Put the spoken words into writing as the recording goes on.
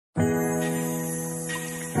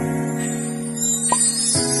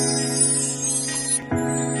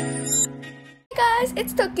guys,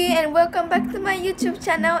 it's Toki and welcome back to my YouTube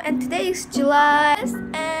channel. And today is July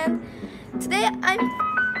and today I'm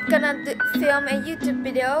gonna film a YouTube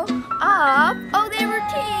video of all-day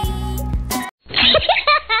routine.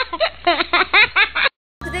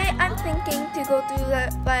 Today I'm thinking to go to the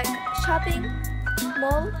shopping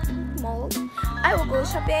mall. I will go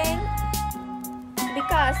shopping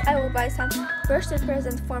because I will buy some birthday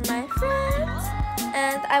present for my friends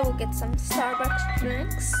and I will get some Starbucks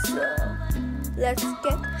drinks. So let's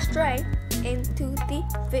get straight into the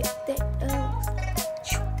videos.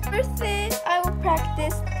 First thing, I will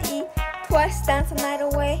practice the twice dance a night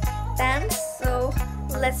away dance. So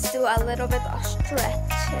let's do a little bit of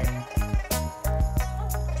stretching.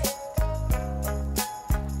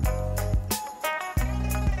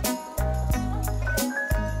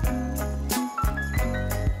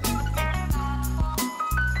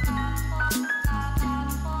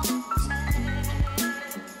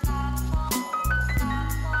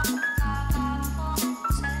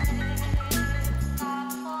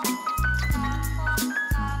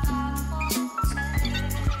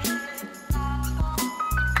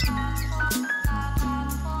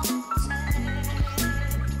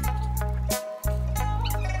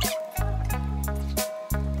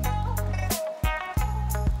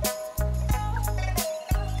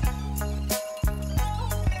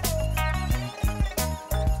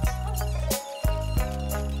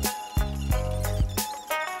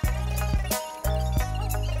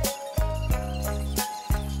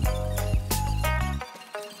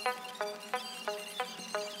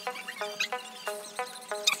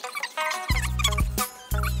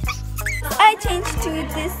 I changed to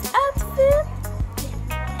this outfit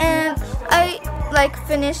and I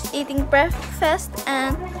finished eating breakfast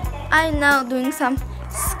and I'm now doing some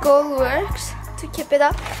school works to keep it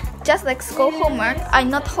up, just like school homework. I'm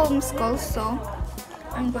not homeschool, so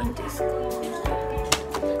I'm going to school.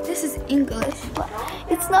 This is English, but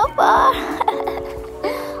it's not far.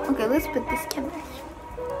 Okay, let's put this camera here.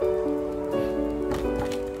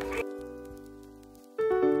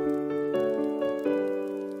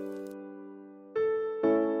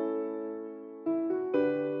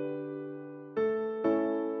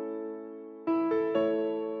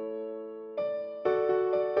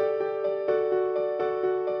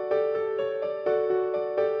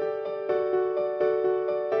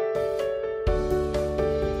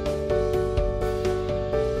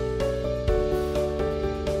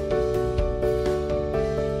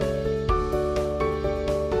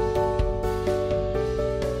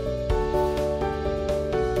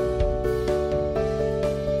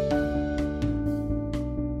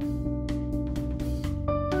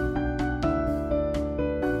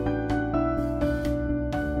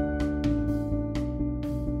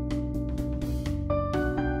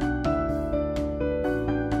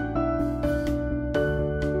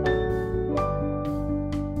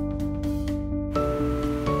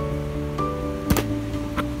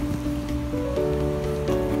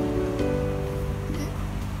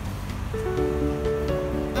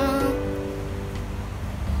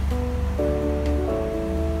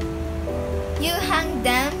 You hang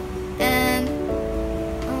them and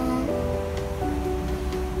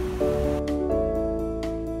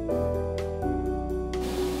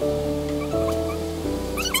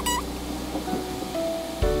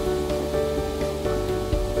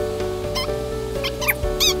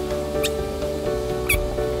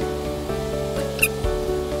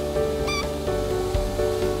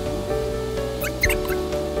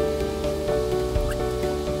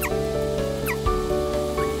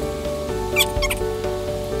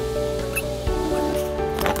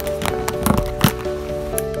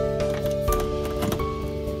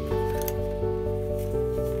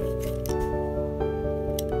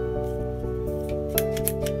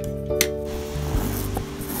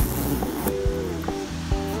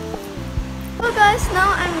guys, now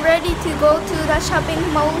I'm ready to go to the shopping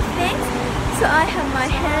mall thing. So I have my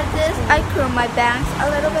hair this. I curl my bangs a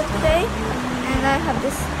little bit today, and I have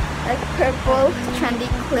this purple trendy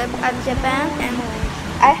clip at Japan, and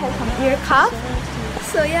I have some ear cuff.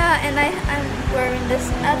 So yeah, and I'm wearing this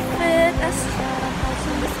outfit as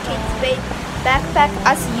this Kate Spade backpack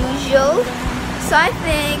as usual. So I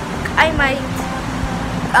think I might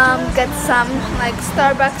get some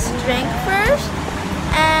Starbucks drink first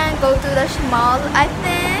and go to the mall, I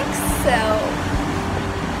think. So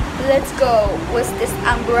let's go with this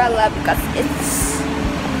umbrella because it's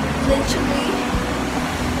literally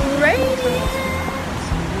raining.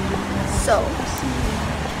 So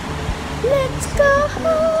let's go.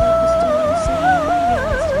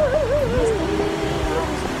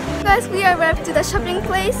 Guys, we arrived to the shopping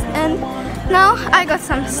place and now I got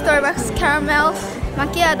some Starbucks caramels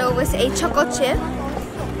macchiato with a chocolate chip.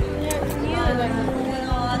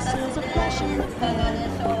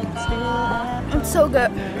 It's so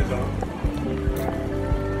good.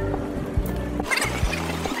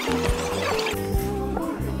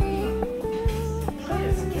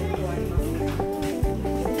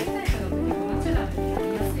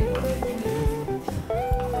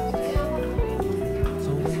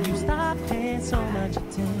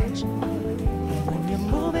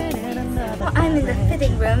 Well, I'm in the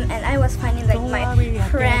fitting room and I was finding like my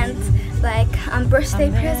friend's like birthday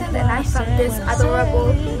present, and I found this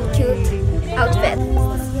adorable, cute outfit.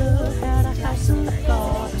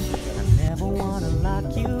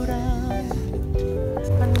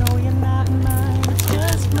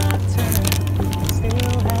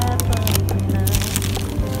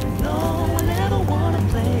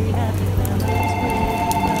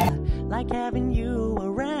 Having you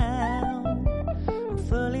around, I'm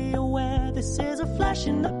fully aware this is a flash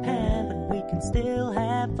in the pan, but we can still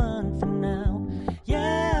have fun for now.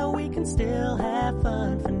 Yeah, we can still have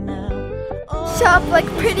fun for now. Oh. Shop like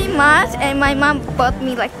pretty much, and my mom bought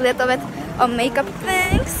me like little bit of makeup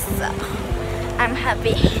things, so I'm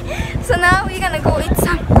happy. So now we're gonna go eat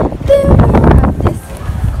some dinner at this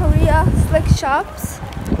Korea slick shops.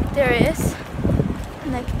 There is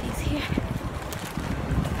like these here.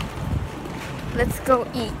 Let's go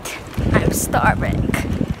eat. I'm starving.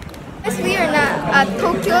 Yes, we are now at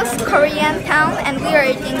Tokyo's Korean town and we are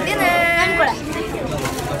eating dinner.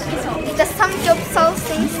 The samgyeopsal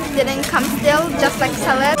things didn't come still, just like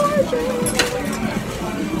salad.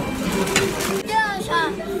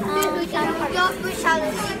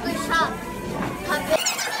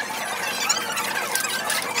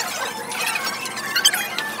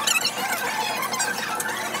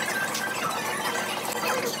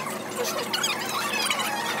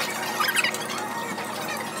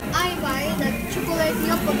 I buy the chocolate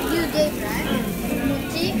milk of you gave, right?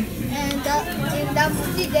 Mochi, and in the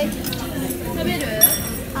mochi they 食べる？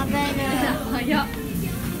食べる。早っ。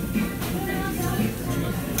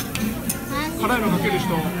辛いのかける人。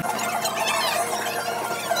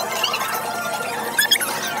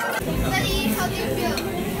Daddy, how do you feel?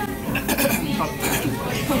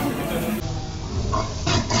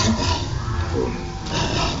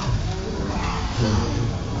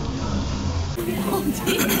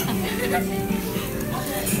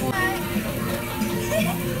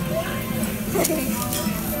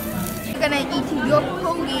 We're gonna eat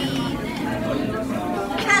yokogi.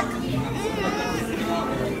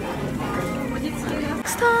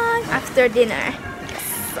 Next time after dinner.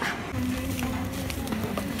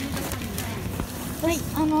 はい、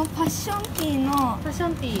パッションティーのパッショ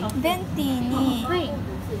ンティー。ベンティーにはい。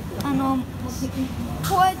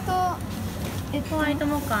ホワイトホワイト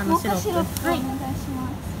モカモカのシロップ。シロップお願いしま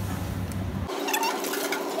す。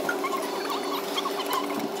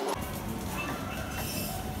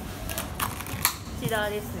こちら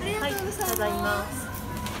ですね。ありがとうございます。はい、ただいます。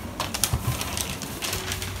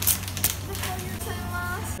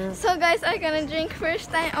So guys, I'm gonna drink first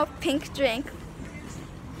time of pink drink.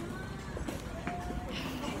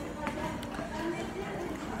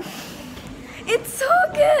 It's so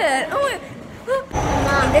good. Oh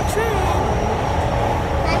my! In the train.